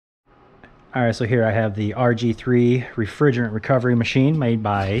All right, so here I have the RG3 refrigerant recovery machine made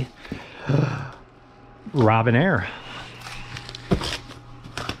by Robinair.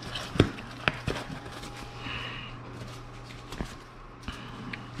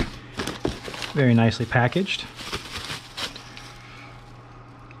 Very nicely packaged.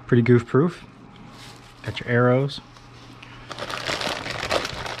 Pretty goof proof. Got your arrows.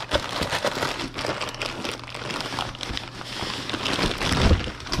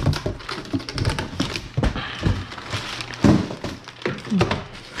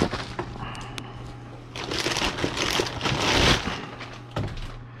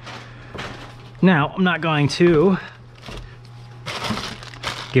 Now, I'm not going to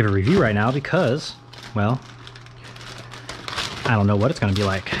give a review right now because, well, I don't know what it's going to be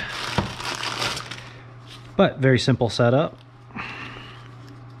like. But very simple setup.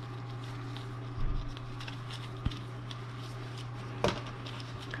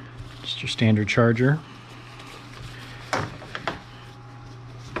 Just your standard charger.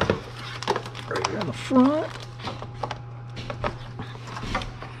 Right here on the front.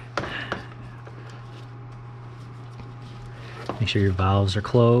 Make sure your valves are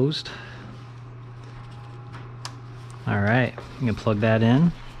closed. All right, you can plug that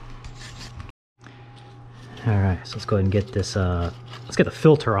in. All right, so let's go ahead and get this, let's get the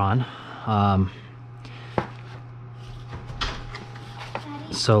filter on.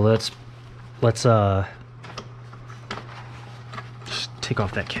 So let's just take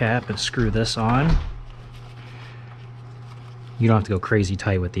off that cap and screw this on. You don't have to go crazy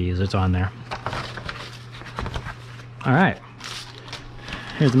tight with these, it's on there. All right,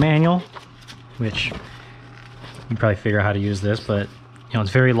 here's the manual, which you probably figure out how to use this, but you know,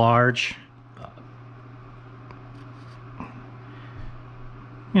 it's very large.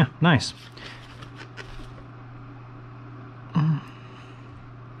 Yeah, nice.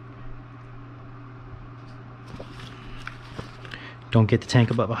 Don't get the tank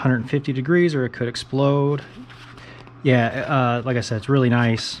above 150 degrees or it could explode. Yeah, like I said, it's really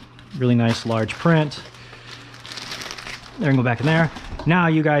nice large print. There, and go back in there. Now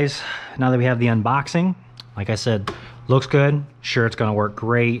you guys, now that we have the unboxing, like I said, looks good. Sure, it's gonna work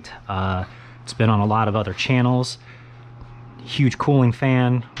great. It's been on a lot of other channels. Huge cooling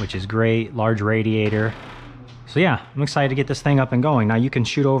fan, which is great, large radiator. So yeah, I'm excited to get this thing up and going. Now you can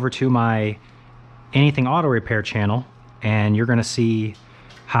shoot over to my Anything Auto Repair channel and you're gonna see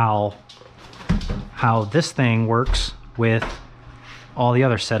how this thing works with all the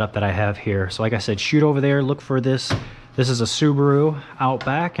other setup that I have here. So like I said, shoot over there, look for this. This is a Subaru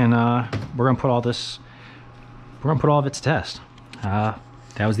Outback, and we're gonna put all this, we're gonna put all of it to test. That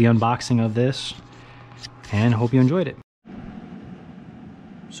was the unboxing of this, and hope you enjoyed it.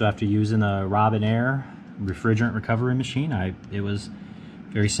 So after using the Robinair refrigerant recovery machine, it was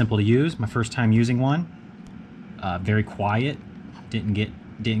very simple to use. My first time using one. Very quiet, didn't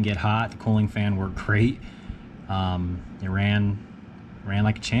get hot. The cooling fan worked great. It ran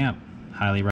like a champ. Highly recommend.